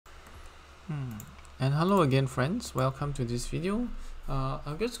And hello again, friends, welcome to this video.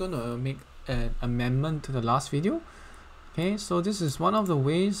 I'm just going to make an amendment to the last video. Okay, so this is one of the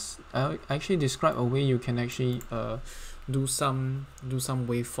ways I actually describe a way you can actually do some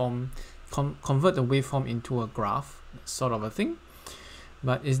waveform, convert the waveform into a graph, sort of a thing.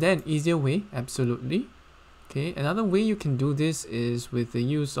 But is there an easier way? Absolutely. Okay, another way you can do this is with the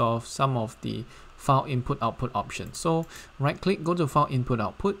use of some of the file input output options. So right click, go to file input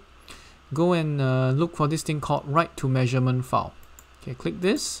output, go and look for this thing called write to measurement file. Okay, click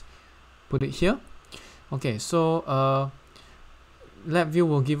this, put it here. Okay, so LabView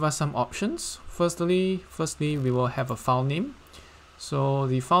will give us some options. Firstly, we will have a file name. So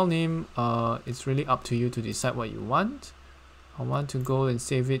the file name, it's really up to you to decide what you want. I want to go and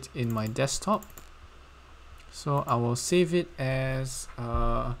save it in my desktop. So I will save it as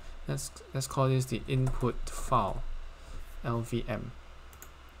let's call this the input file, LVM.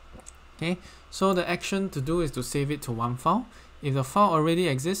 Okay, so the action to do is to save it to one file. If the file already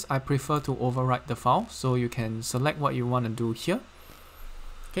exists, I prefer to overwrite the file, so you can select what you want to do here.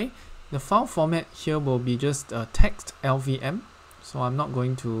 Okay, the file format here will be just text LVM, so I'm not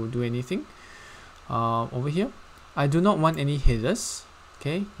going to do anything over here. I do not want any headers.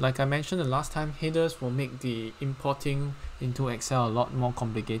 Okay, like I mentioned the last time, headers will make the importing into Excel a lot more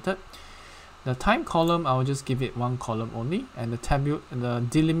complicated. The time column, I will just give it one column only, and the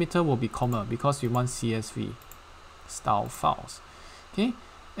delimiter will be comma because we want CSV style files. Okay,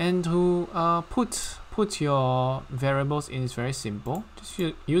 and to put your variables in is very simple. Just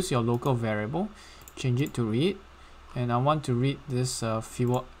use your local variable, change it to read, and I want to read this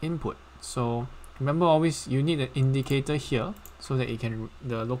fewer input. So remember, always you need an indicator here so that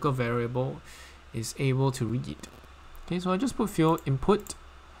the local variable is able to read it. Okay, so I just put fewer input.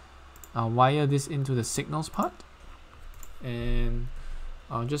 I'll wire this into the signals part, and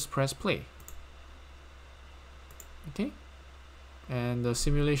I'll just press play. Okay, and the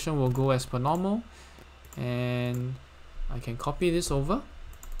simulation will go as per normal, and I can copy this over,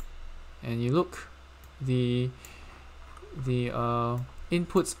 and you look, the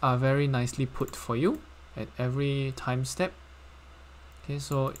inputs are very nicely put for you at every time step. Okay,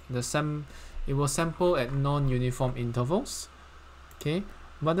 so it will sample at non-uniform intervals. Okay,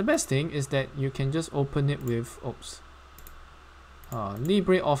 but the best thing is that you can just open it with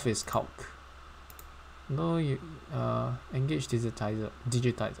LibreOffice Calc. No, Engage Digitizer.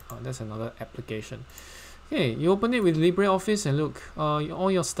 Oh, that's another application. Okay, you open it with LibreOffice and look,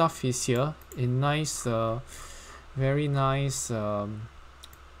 all your stuff is here in nice, very nice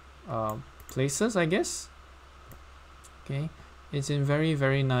places, I guess. Okay, it's in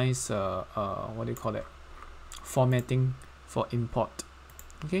very nice what do you call that, formatting for import.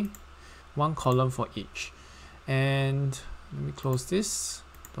 Okay, one column for each. And let me close this,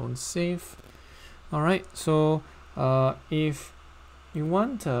 don't save. All right, so if you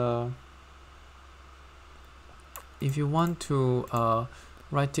want to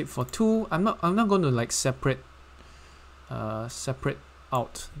write it for two, I'm not going to like separate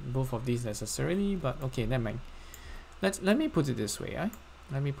out both of these necessarily, but okay, never mind. Let me put it this way.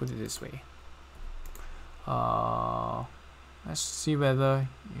 Let me put it this way. Let's see whether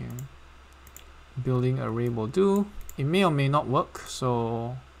building array will do. It may or may not work,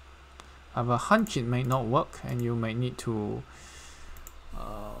 so I have a hunch it might not work, and you might need to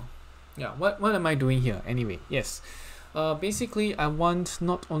yeah, what am I doing here anyway? Yes, basically I want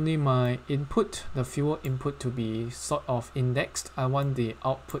not only my input, the fuel input, to be sort of indexed. I want the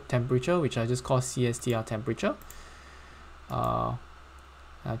output temperature, which I just call CSTR temperature. I'll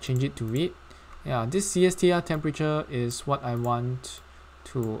change it to read. Yeah, this CSTR temperature is what I want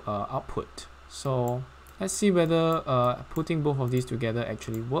to output. So let's see whether putting both of these together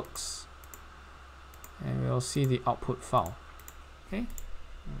actually works, and we'll see the output file. Okay,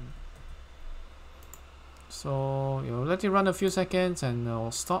 so you'll let it run a few seconds and it'll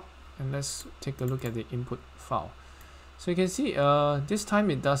stop, and let's take a look at the input file. So you can see this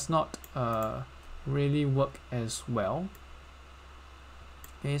time it does not really work as well.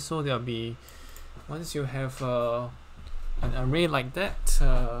 Okay, so there'll be, once you have an array like that,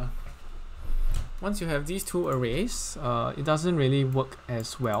 once you have these two arrays, it doesn't really work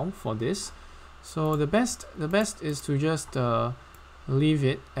as well for this. So the best is to just leave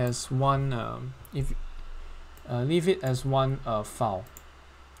it as one file.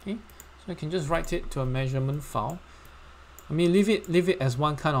 Okay, so you can just write it to a measurement file. I mean, leave it as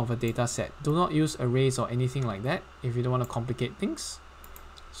one kind of a data set. Do not use arrays or anything like that if you don't want to complicate things.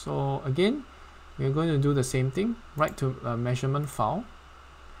 So again, we're going to do the same thing. Write to a measurement file.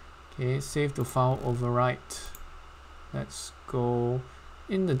 Okay, save to file, overwrite. Let's go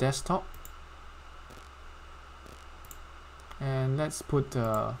in the desktop. and let's put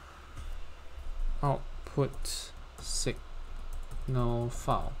output signal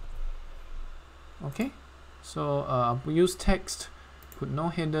file. Okay, so we use text, put no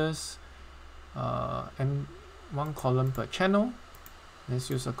headers, and 1 column per channel. Let's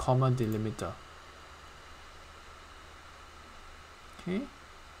use a comma delimiter. Okay,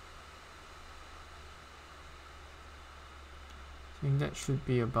 I think that should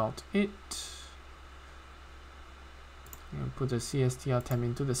be about it. We'll put the CSTR temp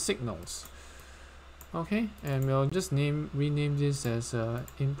into the signals. Okay, and we'll just rename this as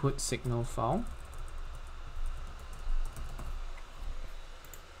input signal file.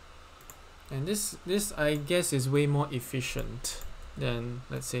 And this I guess is way more efficient than,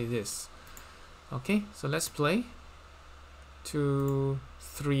 let's say, this. Okay, so let's play. 2,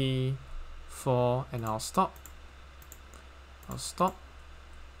 3, 4, and I'll stop.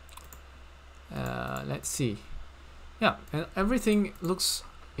 Let's see. Yeah, and everything looks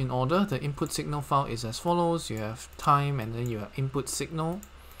in order. The input signal file is as follows. You have time, and then you have input signal.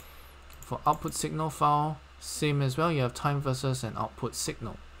 For output signal file, same as well. You have time versus an output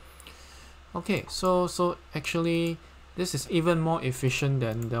signal. Okay, so actually this is even more efficient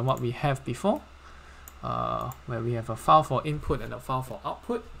than what we have before, where we have a file for input and a file for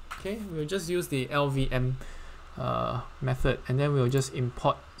output. Okay, we'll just use the LVM method, and then we'll just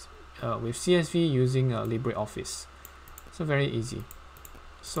import with CSV using LibreOffice. So very easy.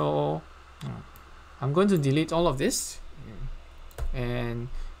 So I'm going to delete all of this, and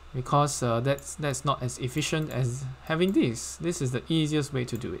because that's not as efficient as having this is the easiest way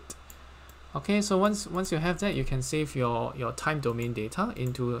to do it. Okay, so once you have that, you can save your time domain data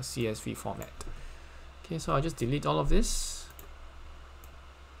into a CSV format. Okay, so I'll just delete all of this,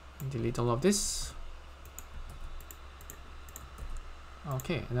 and delete all of this.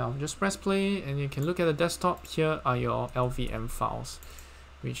 Okay, and I'll just press play, and you can look at the desktop. Here are your LVM files,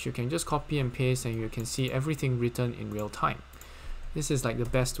 which you can just copy and paste, and you can see everything written in real time. This is like the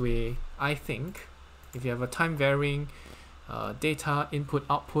best way, I think. If you have a time varying data input,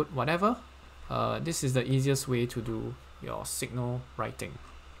 output, whatever, this is the easiest way to do your signal writing.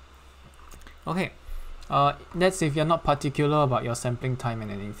 Okay, that's if you're not particular about your sampling time and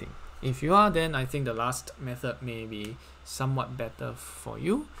anything. If you are, then I think the last method may be somewhat better for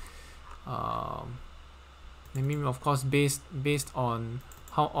you. Maybe, of course, based on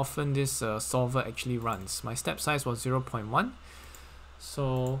how often this solver actually runs. My step size was 0.1,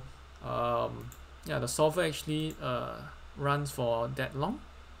 so yeah, the solver actually runs for that long.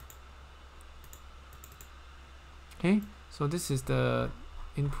 Okay, so this is the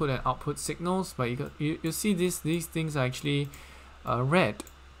input and output signals, but you see these things are actually red,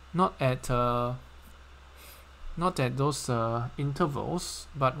 not at those intervals,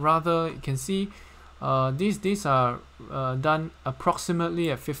 but rather you can see these are done approximately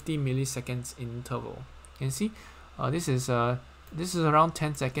at 50 milliseconds interval. You can see this is around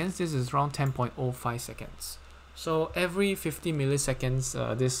 10 seconds. This is around 10.05 seconds. So every 50 milliseconds,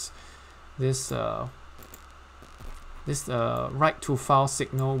 this write to file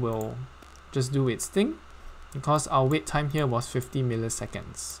signal will just do its thing, because our wait time here was 50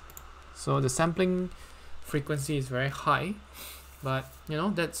 milliseconds. So the sampling frequency is very high, but you know,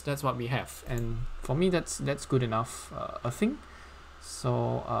 that's what we have, and for me that's good enough, I think.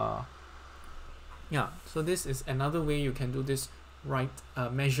 So yeah, so this is another way you can do this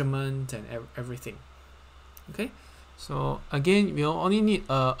measurement and everything. Okay, so again, we'll only need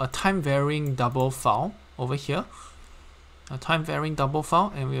a time varying double file over here, a time varying double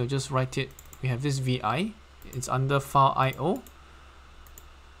file, and we'll just write it. We have this VI, it's under file IO.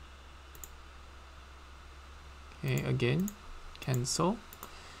 Okay, again, cancel.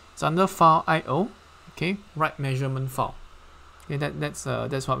 It's under file IO. Okay, write measurement file. Okay,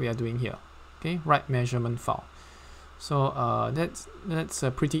 that's what we are doing here. Okay, write measurement file. So that's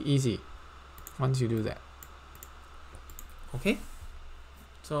pretty easy once you do that. Okay,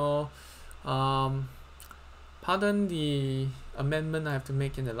 so pardon the amendment I have to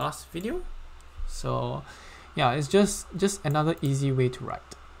make in the last video. So yeah, it's just another easy way to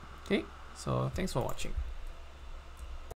write. Okay, so thanks for watching.